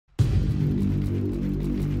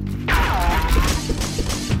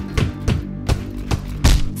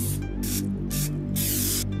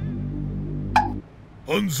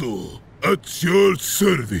Hanzo, at your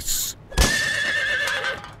service.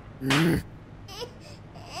 You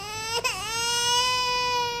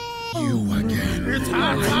again. It's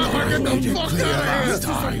hot. Get the fuck out of here. This is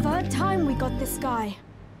the third time we got this guy.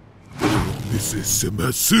 This is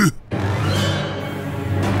Shimasu.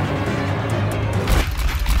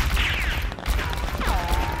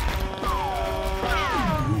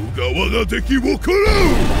 Gawa ga deki wo kurau!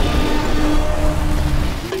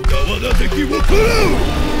 Gawa ga deki wo kurau!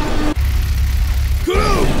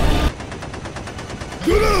 Kurau!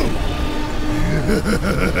 Kurau!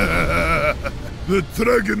 The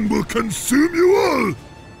dragon will consume you all!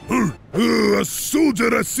 A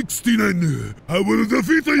soldier at 69, I will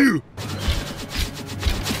defeat you!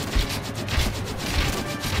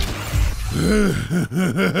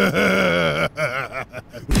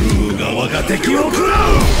 Rugawa ga teki wo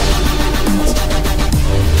kurau!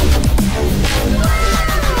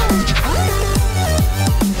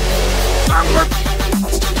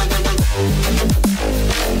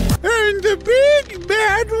 And the big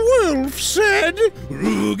bad wolf said,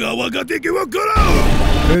 Rugawa ga teki wo kurau!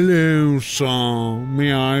 Hello, son.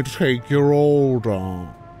 May I take your order?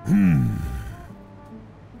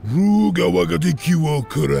 Rugawa ga deki wo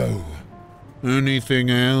kurau. Anything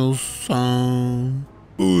else, son?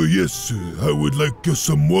 Oh, yes, sir. I would like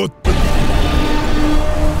some water.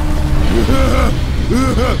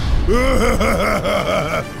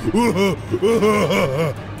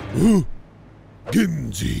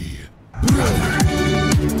 Genji.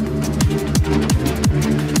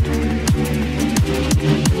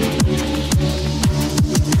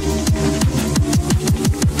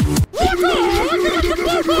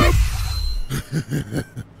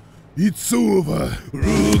 It's over.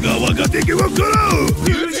 Rugawa ga deki wo kurau!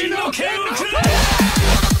 Yuji no Mccree!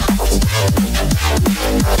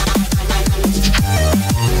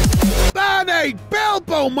 Bonnie,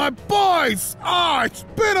 Bilbo, my boys! Oh, it's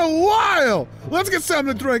been a while! Let's get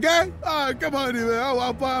something to drink, eh? Come on, man.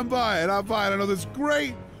 I'm buying. I know this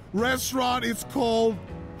great restaurant. It's called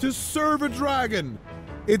To Serve a Dragon.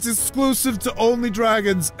 It's exclusive to only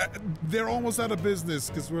dragons. They're almost out of business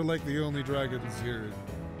because we're like the only dragons here.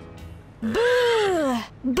 Boo!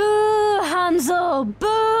 Boo, Hanzo!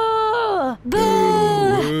 Boo! Boo!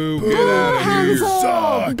 Boo! Get out of here, you Hanzo!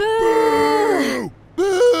 suck! Boo!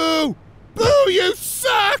 Boo! Boo! You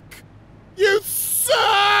suck! You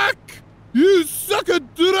suck! You suck a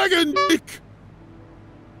dragon dick!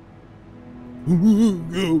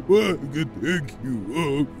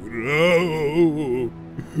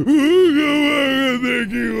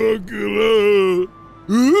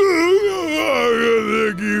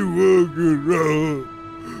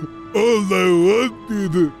 All I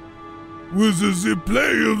wanted was a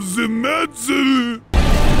replay of the match.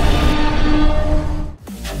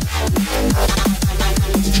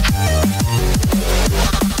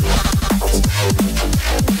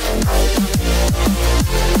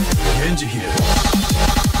 Genji here.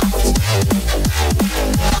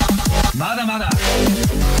 Mada mada.